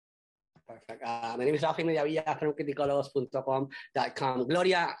Perfect. My name is Rafy Mediavilla from Criticologos.com.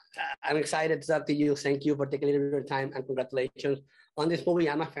 Gloria, I'm excited to talk to you. Thank you for taking a little bit of time, and congratulations on this movie.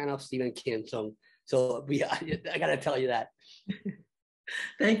 I'm a fan of Stephen King, so I gotta tell you that.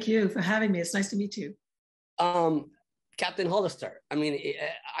 Thank you for having me. It's nice to meet you. Captain Hollister. I mean,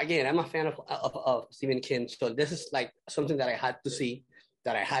 again, I'm a fan of Stephen King, so this is like something that I had to see,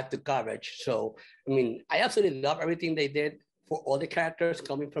 that I had to coverage. So, I mean, I absolutely love everything they did for all the characters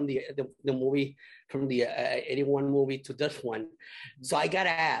coming from the movie, from the 81 movie to this one. So I gotta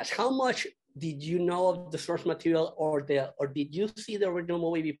ask, how much did you know of the source material, or did you see the original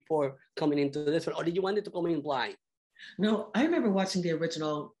movie before coming into this one, or did you want it to come in blind? No, I remember watching the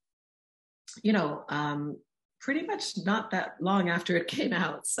original, pretty much not that long after it came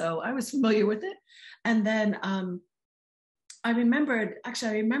out. So I was familiar with it. And then I remembered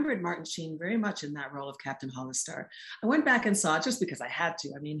Martin Sheen very much in that role of Captain Hollister. I went back and saw it just because I had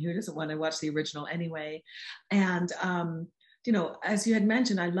to. I mean, who doesn't want to watch the original anyway? And, as you had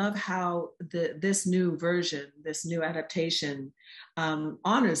mentioned, I love how this new version, this new adaptation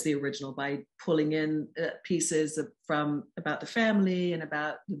honors the original by pulling in pieces about the family and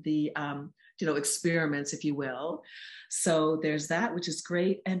about the, experiments, if you will. So there's that, which is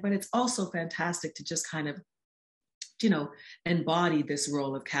great. But it's also fantastic to just kind of, embody this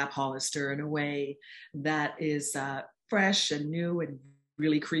role of Cap Hollister in a way that is fresh and new and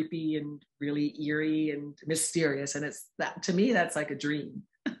really creepy and really eerie and mysterious. And it's that, to me, that's like a dream.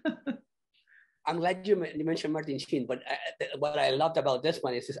 I'm glad you mentioned Martin Sheen, but what I loved about this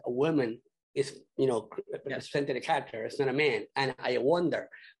one is a woman is, presented a character. It's not a man. And I wonder,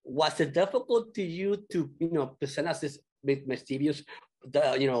 was it difficult to you to, present us this mischievous,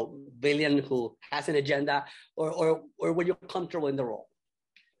 villain who has an agenda, or were you comfortable in the role?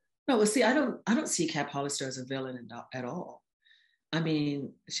 No, well, see, I don't see Cap Hollister as a villain at all. I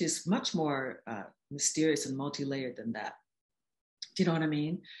mean, she's much more mysterious and multi-layered than that. Do you know what I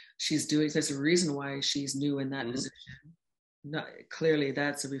mean? There's a reason why she's new in that position. No, clearly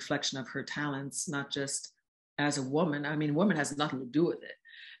that's a reflection of her talents, not just as a woman. I mean, woman has nothing to do with it.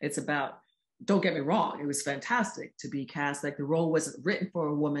 It's about, don't get me wrong, it was fantastic to be cast. Like, the role wasn't written for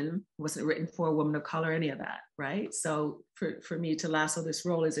a woman, wasn't written for a woman of color, any of that, right? So for me to lasso this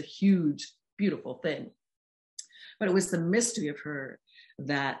role is a huge, beautiful thing. But it was the mystery of her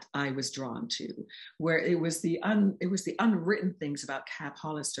that I was drawn to, where it was the unwritten things about Cap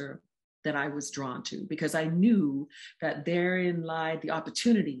Hollister that I was drawn to, because I knew that therein lied the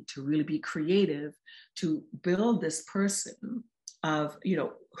opportunity to really be creative, to build this person of,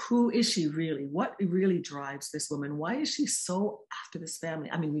 who is she really? What really drives this woman? Why is she so after this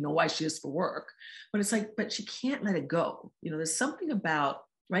family? I mean, we know why she is for work, but it's like, but she can't let it go. There's something about,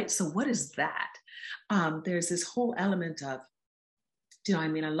 right? So what is that? There's this whole element of, I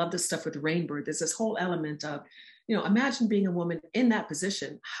love this stuff with Rainbird. There's this whole element of, imagine being a woman in that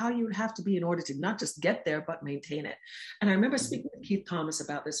position, how you would have to be in order to not just get there, but maintain it. And I remember speaking with Keith Thomas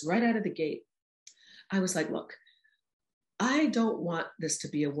about this right out of the gate. I was like, look, I don't want this to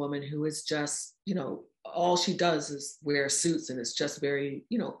be a woman who is just, all she does is wear suits and it's just very,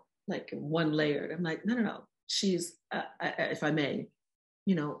 like one layered. I'm like, no. She's, if I may,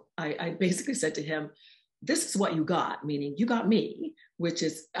 I basically said to him, this is what you got, meaning you got me, which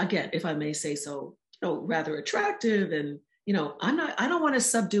is, again, if I may say so, rather attractive. And, I don't want to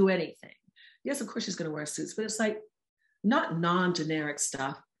subdue anything. Yes, of course she's going to wear suits, but it's like not non-generic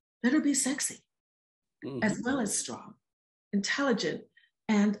stuff. Let her be sexy, as well as strong, intelligent,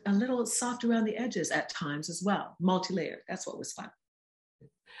 and a little soft around the edges at times as well. Multi-layered. That's what was fun.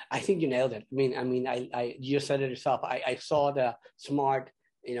 I think you nailed it. I you said it yourself. I saw the smart,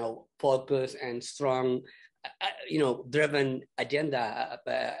 focus and strong, driven agenda,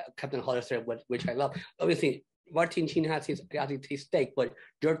 Captain Hollister, which I love. Obviously, Martin Sheen has his take, but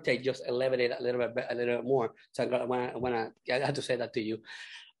your take just elevated a little bit more. So I have to say that to you.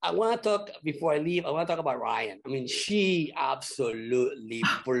 I want to talk, before I leave, I want to talk about Ryan. She absolutely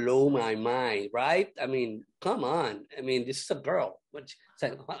blew my mind, right? Come on. This is a girl. I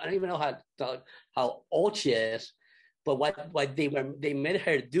don't even know how old she is, but what they made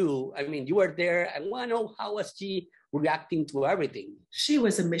her do. You were there. I want to know, how was she reacting to everything? She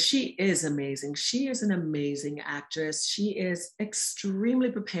is amazing. She is an amazing actress. She is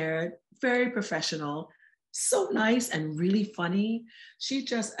extremely prepared, very professional. So nice and really funny. She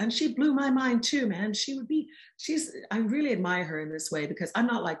blew my mind too, man. I really admire her in this way, because I'm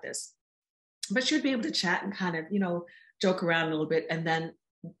not like this, but she would be able to chat and kind of, joke around a little bit. And then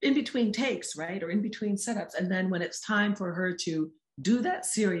in between takes, right? Or in between setups. And then when it's time for her to do that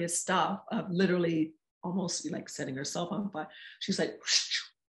serious stuff of literally almost like setting herself on fire, she's like,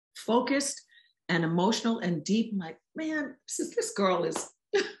 focused and emotional and deep. I'm like, man, this girl is,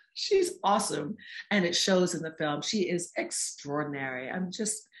 she's awesome. And it shows in the film. She is extraordinary. I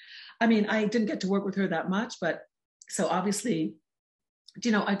didn't get to work with her that much, but so obviously,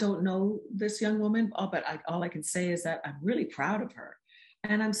 I don't know this young woman, but all I can say is that I'm really proud of her.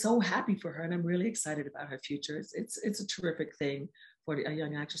 And I'm so happy for her, and I'm really excited about her future. It's a terrific thing for a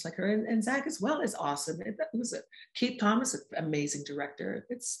young actress like her, and Zach as well is awesome. Keith Thomas, an amazing director.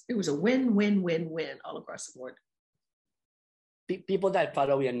 It was a win all across the board. People that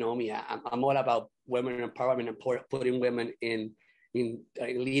follow me and know me, I'm all about women empowerment and putting women in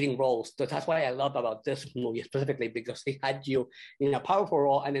leading roles. So that's why I love about this movie specifically, because they had you in a powerful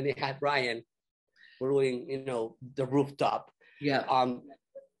role, and then they had Ryan doing the rooftop. Yeah.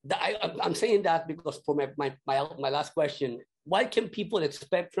 I'm saying that because for my last question, what can people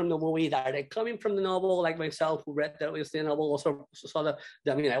expect from the movie? That are they coming from the novel, like myself, who read the novel, also saw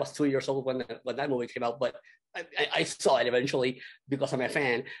I was 2 years old when that movie came out, but I saw it eventually because I'm a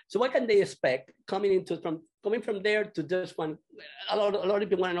fan. So what can they expect coming from there to this one? A lot of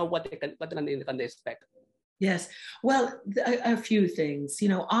people want to know what can they expect. Yes. Well, a few things,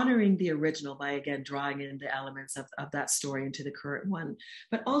 honoring the original by, again, drawing in the elements of that story into the current one,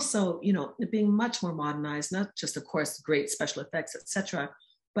 but also, being much more modernized, not just, of course, great special effects, etc.,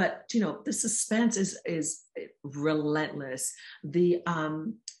 but, the suspense is relentless. The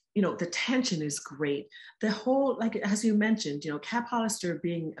tension is great. The whole, like, as you mentioned, Cap Hollister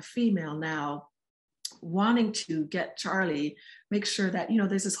being a female now, wanting to get Charlie, make sure that,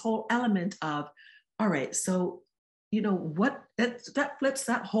 there's this whole element of, all right, so, what that flips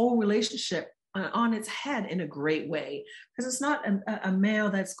that whole relationship on its head in a great way, because it's not a male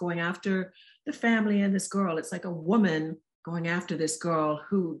that's going after the family and this girl. It's like a woman going after this girl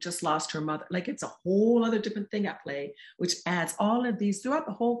who just lost her mother. Like, it's a whole other different thing at play, which adds all of these throughout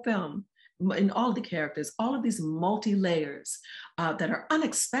the whole film, in all the characters, all of these multi-layers that are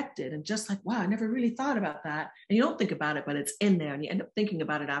unexpected and just like, wow, I never really thought about that. And you don't think about it, but it's in there and you end up thinking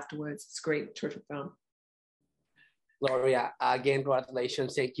about it afterwards. It's great, terrific film. Gloria, again,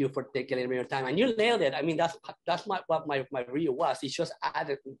 congratulations. Thank you for taking a little bit of time. And you nailed it. I mean, that's what my review was. It's just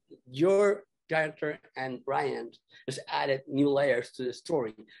added your character and Ryan just added new layers to the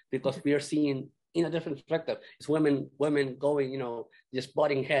story, because we are seeing in a different perspective. It's women going, just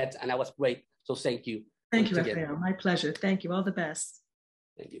butting heads, and that was great. So thank you. Thank you, Rafael. My pleasure. Thank you. All the best.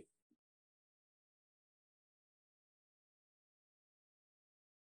 Thank you.